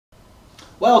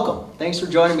Welcome. Thanks for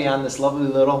joining me on this lovely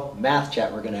little math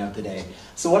chat we're going to have today.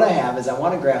 So what I have is I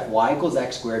want to graph y equals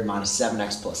x squared minus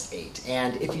 7x plus 8.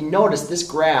 And if you notice, this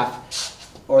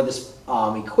graph, or this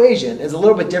equation, is a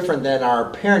little bit different than our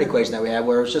parent equation that we had,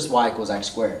 where it's just y equals x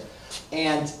squared.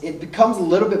 And it becomes a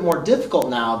little bit more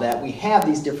difficult now that we have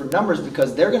these different numbers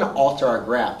because they're going to alter our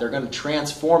graph. They're going to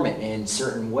transform it in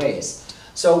certain ways.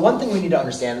 So one thing we need to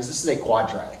understand is this is a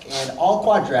quadratic, and all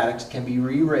quadratics can be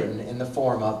rewritten in the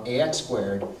form of ax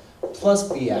squared plus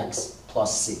bx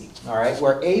plus c, all right,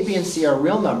 where a, b, and c are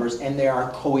real numbers and they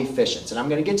are coefficients, and I'm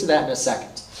going to get to that in a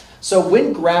second. So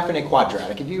when graphing a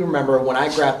quadratic, if you remember when I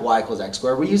graphed y equals x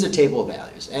squared, we use a table of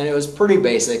values, and it was pretty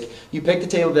basic. You pick the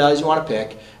table of values you want to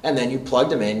pick, and then you plugged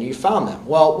them in and you found them.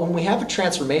 Well, when we have a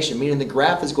transformation, meaning the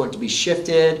graph is going to be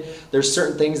shifted, there's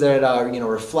certain things that are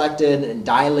reflected and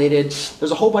dilated,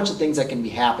 there's a whole bunch of things that can be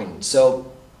happening.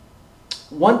 So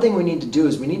one thing we need to do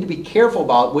is we need to be careful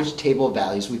about which table of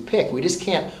values we pick. We just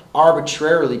can't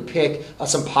arbitrarily pick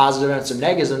some positive and some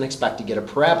negatives and expect to get a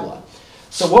parabola.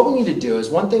 So what we need to do is,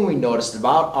 one thing we noticed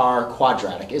about our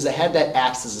quadratic is it had that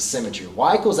axis of symmetry.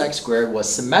 Y equals x squared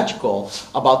was symmetrical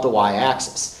about the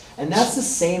y-axis. And that's the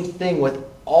same thing with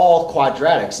all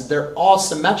quadratics. They're all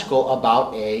symmetrical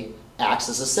about a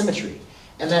axis of symmetry.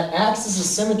 And that axis of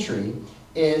symmetry,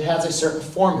 it has a certain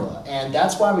formula. And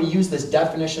that's why we use this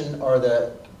definition, or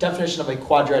the definition of a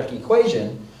quadratic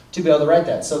equation, to be able to write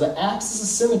that. So the axis of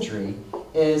symmetry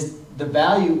is the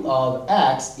value of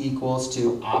x equals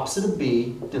to opposite of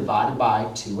b divided by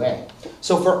 2a.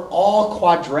 So for all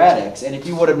quadratics, and if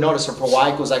you would have noticed for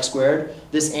y equals x squared,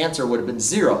 this answer would have been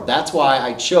 0. That's why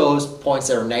I chose points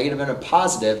that are negative and a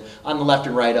positive on the left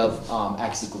and right of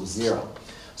x equals 0.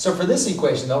 So for this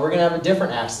equation, though, we're going to have a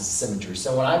different axis of symmetry.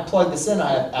 So when I plug this in,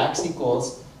 I have x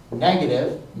equals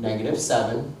negative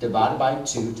 7 divided by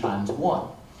 2 times 1.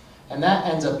 And that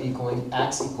ends up equaling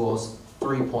x equals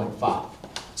 3.5.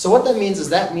 So what that means is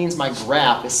my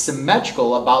graph is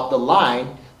symmetrical about the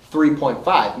line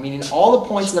 3.5, meaning all the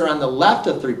points that are on the left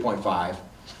of 3.5,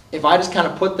 if I just kind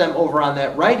of put them over on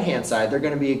that right-hand side, they're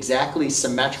going to be exactly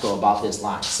symmetrical about this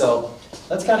line. So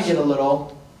let's kind of get a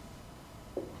little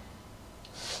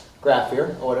graph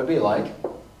here, what it would be like.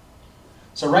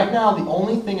 So right now, the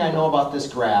only thing I know about this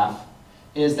graph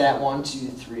is that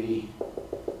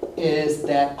is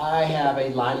that I have a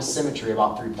line of symmetry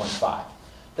about 3.5.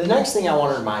 The next thing I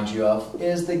want to remind you of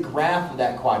is the graph of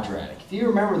that quadratic. If you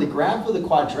remember the graph of the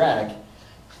quadratic,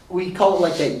 we call it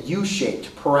like that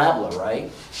U-shaped parabola,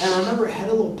 right? And remember, it had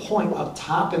a little point up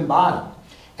top and bottom.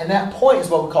 And that point is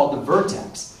what we call the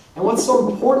vertex. And what's so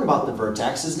important about the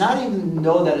vertex is not even to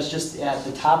know that it's just at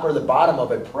the top or the bottom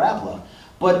of a parabola,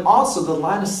 but also the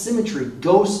line of symmetry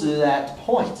goes to that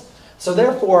point. So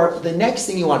therefore, the next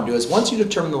thing you want to do is, once you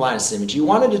determine the line of symmetry, you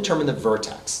want to determine the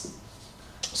vertex.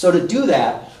 So to do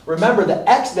that, remember the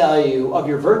x value of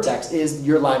your vertex is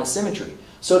your line of symmetry.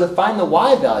 So to find the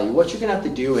y value, what you're going to have to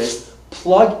do is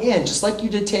plug in, just like you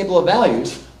did table of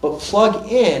values, but plug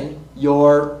in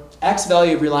your x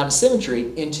value of your line of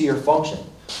symmetry into your function.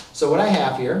 So what I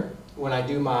have here, when I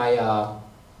do my,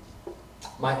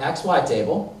 my xy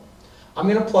table, I'm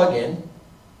going to plug in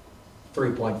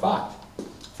 3.5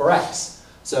 for x.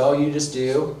 So you just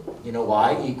do,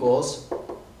 y equals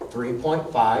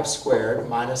 3.5 squared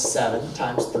minus 7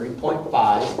 times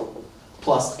 3.5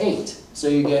 plus 8. So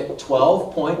you get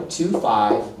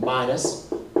 12.25 minus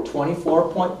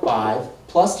 24.5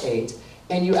 plus 8,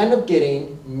 and you end up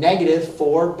getting negative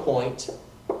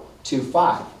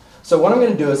 4.25. So what I'm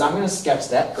going to do is I'm going to sketch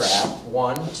that graph,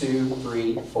 1, 2,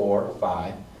 3, 4,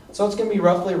 5. So it's going to be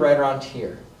roughly right around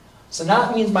here. So now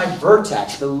it means my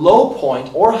vertex, the low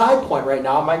point or high point right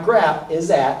now on my graph,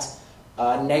 is at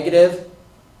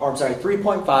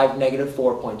 3.5, negative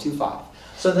 4.25.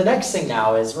 So the next thing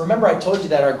now is, remember I told you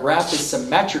that our graph is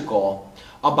symmetrical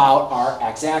about our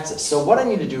x-axis. So what I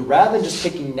need to do, rather than just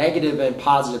picking negative and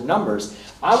positive numbers,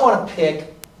 I want to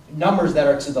pick numbers that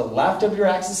are to the left of your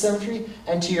axis of symmetry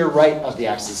and to your right of the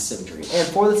axis of symmetry. And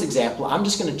for this example, I'm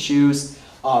just going to choose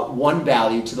one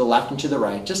value to the left and to the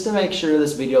right, just to make sure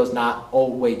this video is not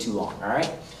way too long, all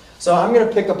right? So I'm going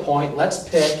to pick a point. Let's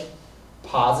pick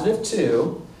positive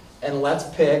 2, and let's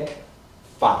pick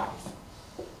 5.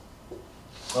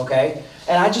 Okay?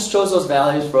 And I just chose those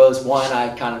values for those. 1, I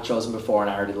kind of chose them before,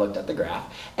 and I already looked at the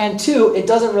graph. And 2, it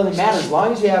doesn't really matter. As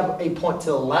long as you have a point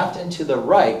to the left and to the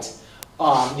right,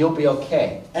 you'll be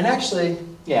okay. And actually,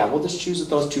 yeah, we'll just choose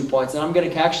those 2 points, and I'm going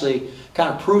to actually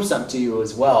kind of prove something to you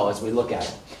as well as we look at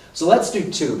it. So let's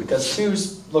do 2, because 2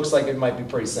 looks like it might be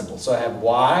pretty simple. So I have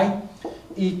y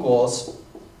equals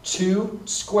 2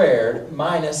 squared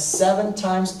minus 7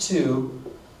 times 2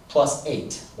 plus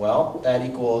 8. Well, that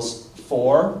equals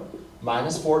 4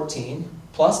 minus 14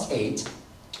 plus 8.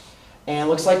 And it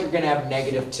looks like you're going to have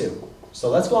negative 2. So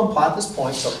let's go and plot this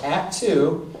point. So at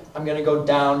 2, I'm going to go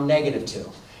down negative 2.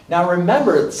 Now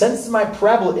remember, since my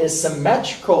parabola is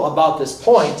symmetrical about this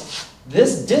point,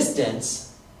 this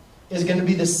distance is going to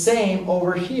be the same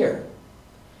over here.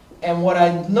 And what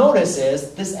I notice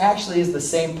is this actually is the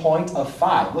same point of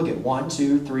 5. Look at 1,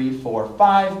 2, 3, 4,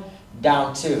 5,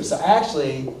 down 2. So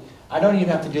actually, I don't even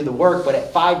have to do the work, but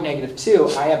at 5, negative 2,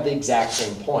 I have the exact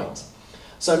same point.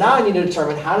 So now I need to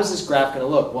determine how does this graph going to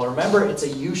look. Well, remember, it's a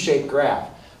U-shaped graph.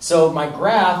 So my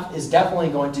graph is definitely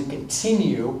going to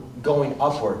continue going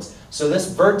upwards. So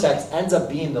this vertex ends up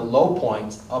being the low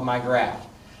point of my graph.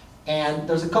 And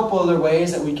there's a couple other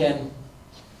ways that we can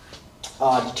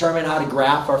determine how to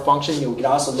graph our function. We could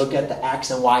also look at the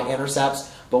x and y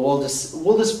intercepts, but we'll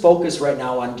just focus right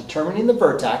now on determining the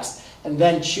vertex and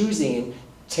then choosing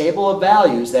table of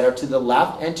values that are to the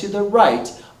left and to the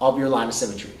right of your line of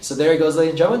symmetry. So there it goes,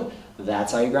 ladies and gentlemen.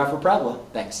 That's how you graph a parabola.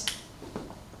 Thanks.